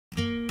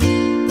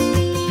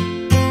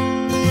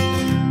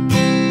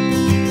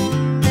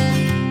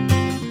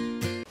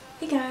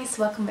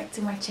welcome back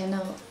to my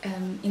channel.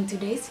 In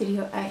today's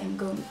video I am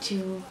going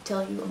to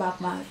tell you about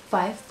my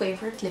 5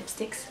 favorite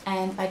lipsticks,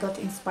 and I got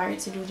inspired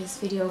to do this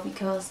video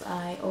because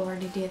I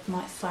already did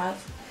my top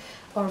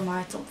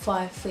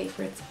 5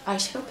 favorite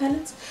eyeshadow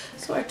palettes.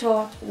 So I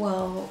thought,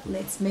 well,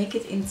 let's make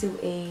it into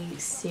a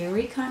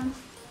series kind of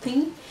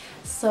thing.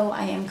 So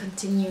I am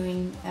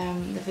continuing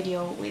the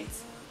video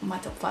with my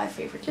top 5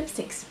 favorite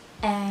lipsticks.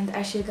 And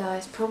as you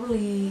guys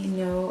probably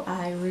know,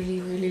 I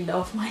really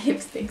love my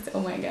lipsticks. Oh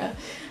my god,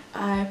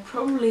 I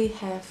probably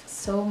have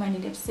so many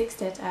lipsticks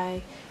that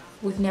I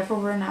would never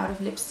run out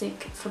of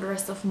lipstick for the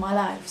rest of my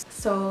life.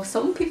 So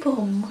some people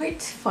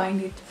might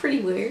find it pretty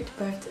weird,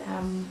 but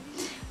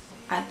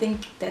I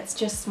think that's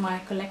just my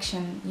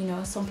collection. You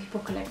know, some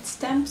people collect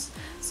stamps,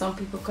 some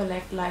people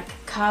collect like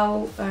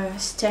cow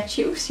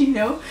statues, you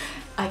know.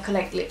 I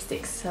collect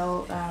lipsticks,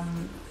 so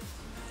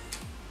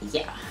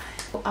yeah.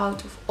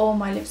 Out of all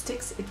my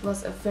lipsticks, it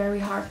was very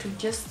hard to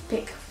just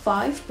pick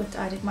 5, but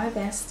I did my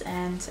best,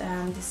 and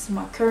this is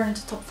my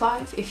current top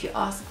 5. If you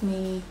ask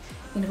me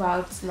in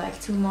about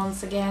like 2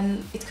 months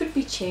again, it could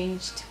be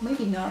changed,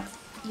 maybe not,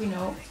 you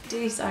know.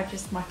 These are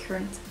just my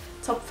current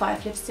top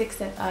 5 lipsticks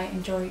that I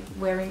enjoy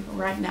wearing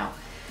right now.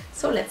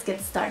 So let's get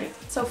started.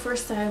 So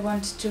first I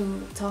want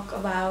to talk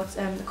about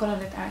the color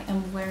that I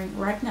am wearing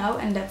right now,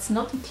 and that's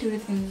not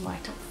included in my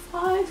top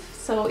 5,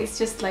 so it's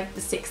just like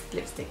the 6th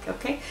lipstick,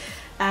 okay?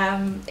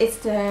 It's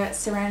the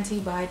Serenity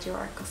by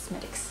Gerard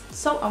Cosmetics.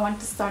 So I want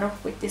to start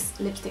off with this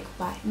lipstick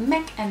by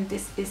MAC, and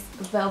this is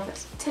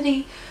Velvet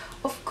Teddy.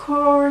 Of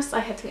course I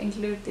had to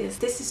include this.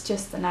 This is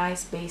just a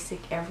nice basic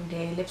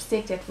everyday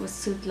lipstick that would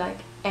suit like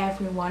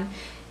everyone.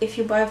 If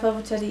you buy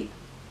Velvet Teddy,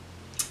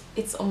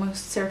 it's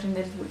almost certain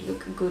that it would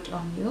look good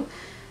on you.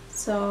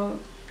 So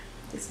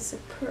this is a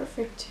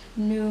perfect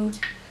nude,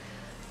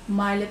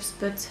 my lips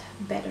but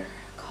better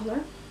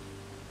color.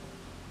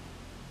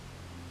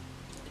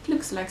 It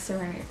looks like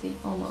Serenity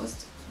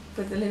almost,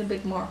 but a little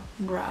bit more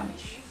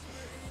brownish,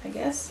 I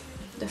guess.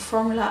 The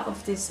formula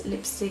of this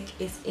lipstick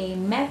is a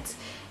matte,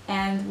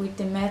 and with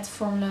the matte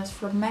formulas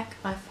from MAC,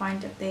 I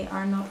find that they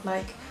are not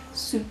like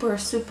super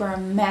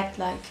matte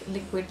like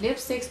liquid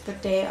lipsticks,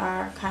 but they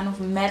are kind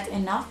of matte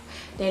enough.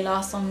 They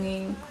last on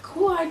me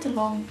quite a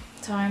long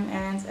time,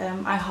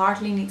 and I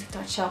hardly need to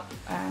touch up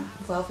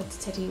Velvet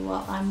Teddy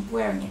while I'm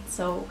wearing it,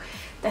 so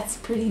that's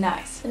pretty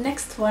nice. The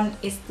next one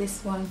is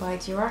this one by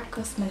Gerard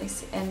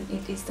Cosmetics, and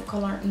it is the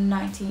color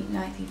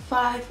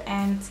 1995,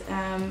 and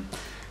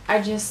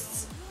I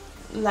just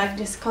like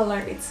this color.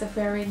 It's a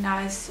very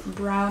nice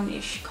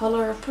brownish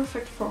color,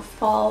 perfect for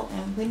fall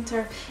and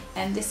winter,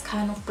 and this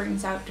kind of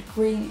brings out the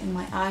green in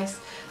my eyes,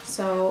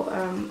 so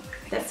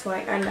that's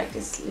why I like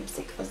this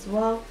lipstick as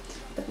well.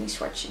 Let me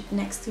swatch it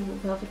next to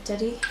Velvet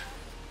Teddy.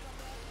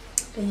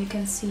 Then you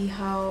can see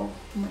how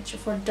much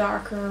of a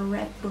darker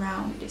red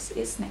brown this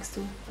is next to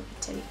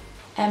Velvet Teddy.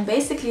 And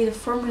basically the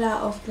formula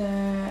of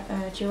the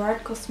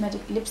Gerard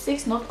Cosmetic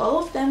lipsticks, not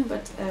all of them,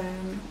 but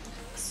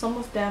some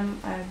of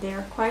them, they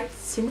are quite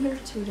similar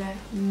to the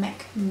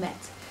MAC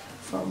matte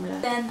formula.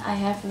 Then I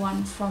have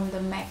one from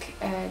the MAC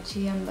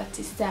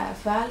Giambattista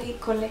Valley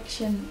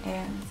collection,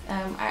 and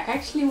I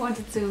actually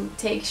wanted to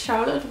take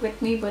Charlotte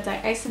with me, but I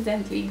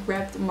accidentally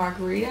grabbed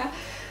Margherita.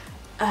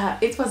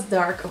 It was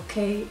dark,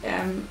 okay.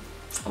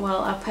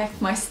 Well, I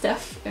packed my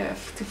stuff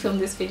to film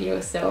this video,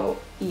 so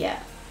yeah,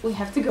 we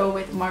have to go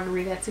with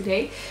Margherita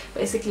today.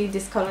 Basically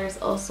this color is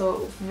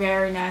also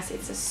very nice.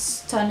 It's a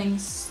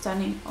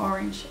stunning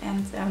orange,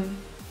 and I'm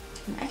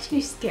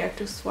actually scared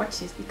to swatch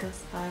this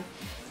because I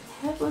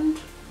haven't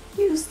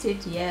used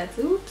it yet.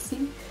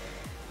 Oopsie.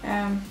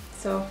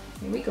 So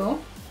here we go.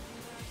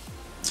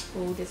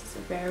 Oh, this is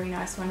a very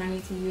nice one. I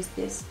need to use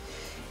this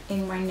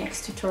in my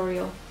next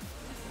tutorial.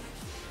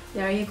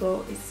 There you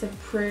go. It's a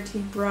pretty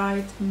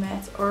bright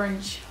matte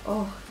orange.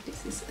 Oh,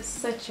 this is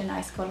such a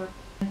nice color.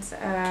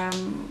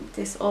 And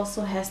this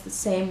also has the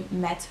same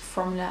matte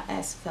formula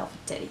as Velvet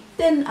Teddy.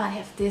 Then I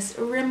have this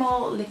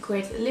Rimmel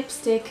liquid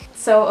lipstick.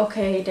 So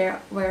okay, there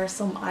were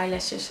some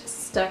eyelashes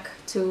stuck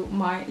to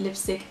my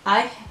lipstick.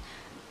 I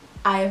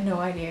have no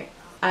idea.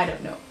 I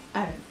don't know.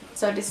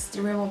 So this is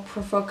the Rimmel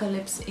Provoca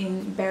Lips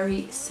in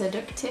Berry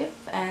Seductive,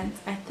 and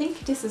I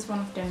think this is one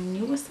of their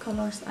newest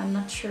colors. I'm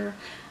not sure.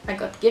 I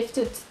got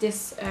gifted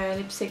this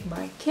lipstick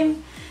by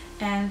Kim,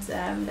 and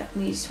let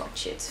me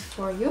swatch it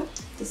for you.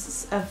 This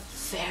is a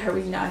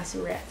very nice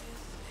red,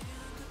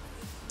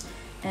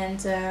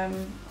 and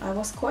I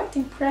was quite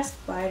impressed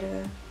by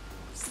the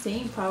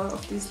staying power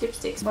of these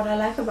lipsticks. What I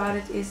like about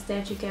it is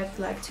that you get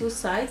like 2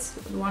 sides.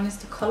 One is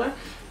the color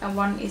and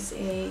one is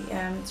a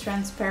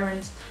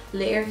transparent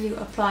layer you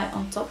apply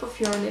on top of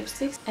your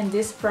lipsticks, and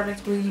this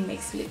product really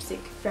makes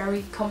lipstick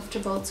very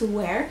comfortable to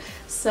wear.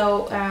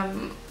 So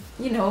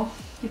you know,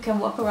 you can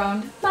walk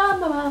around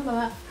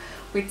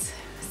with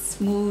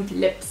smooth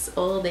lips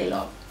all day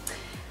long.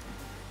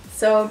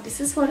 So this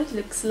is what it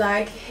looks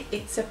like.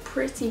 It's a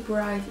pretty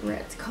bright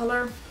red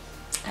color,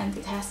 and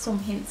it has some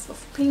hints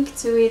of pink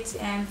to it,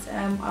 and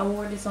I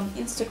wore this on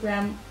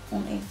Instagram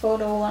on a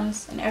photo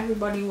once, and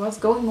everybody was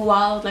going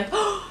wild like,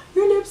 oh,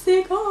 your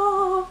lipstick,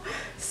 oh.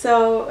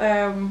 So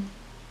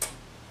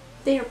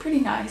they are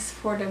pretty nice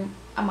for the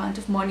amount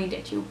of money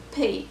that you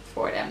pay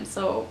for them,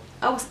 so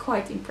I was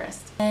quite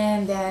impressed.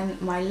 And then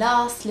my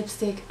last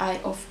lipstick, I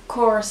of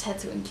course had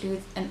to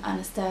include an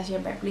Anastasia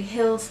Beverly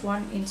Hills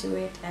one into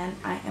it, and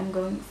I am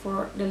going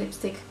for the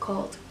lipstick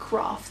called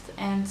Craft.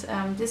 And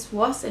this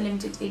was a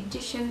limited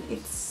edition,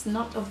 it's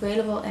not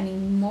available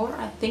anymore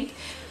I think,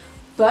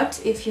 but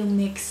if you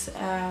mix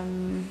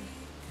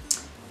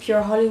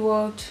Pure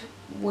Hollywood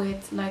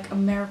with like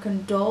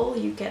American Doll,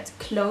 you get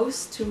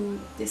close to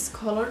this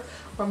color,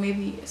 or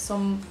maybe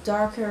some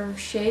darker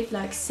shade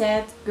like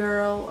Sad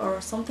Girl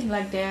or something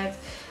like that,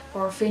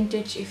 or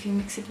Vintage. If you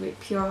mix it with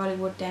Pure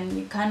Hollywood, then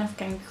you kind of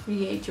can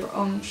create your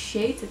own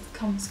shade that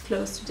comes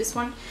close to this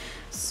one.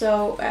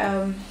 So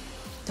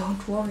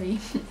don't worry.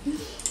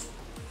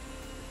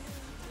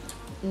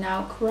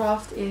 Now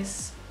Craft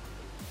is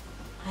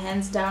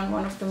hands down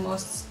one of the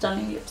most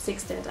stunning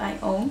lipsticks that I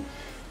own,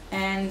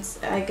 and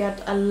I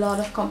get a lot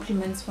of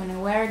compliments when I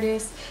wear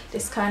this.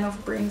 This kind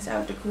of brings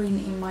out the green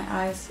in my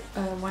eyes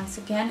once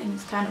again, and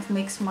it kind of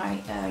makes my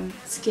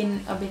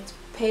skin a bit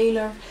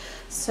paler,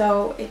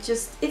 so it's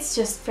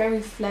just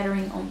very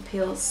flattering on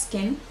pale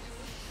skin.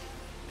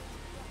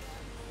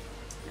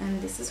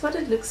 And this is what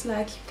it looks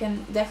like. You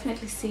can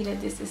definitely see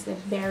that this is a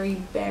very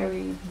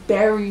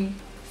berry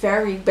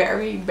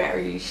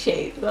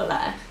shade.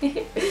 Voila.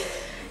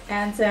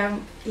 And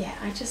yeah,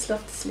 I just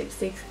love this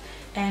lipstick,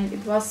 and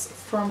it was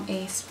from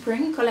a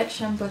spring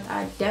collection, but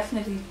I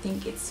definitely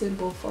think it's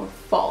suitable for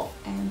fall.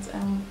 And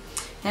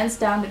hands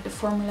down that the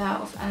formula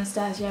of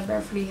Anastasia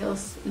Beverly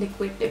Hills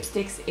liquid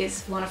lipsticks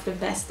is one of the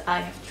best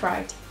I have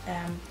tried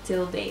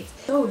till date.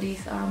 So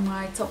these are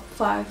my top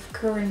 5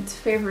 current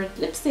favorite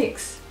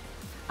lipsticks.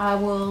 I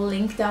will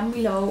link down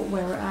below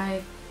where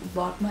I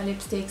bought my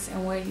lipsticks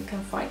and where you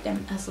can find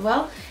them as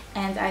well.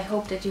 And I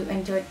hope that you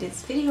enjoyed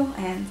this video,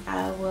 and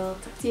I will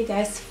talk to you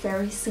guys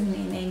very soon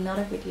in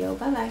another video.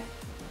 Bye bye!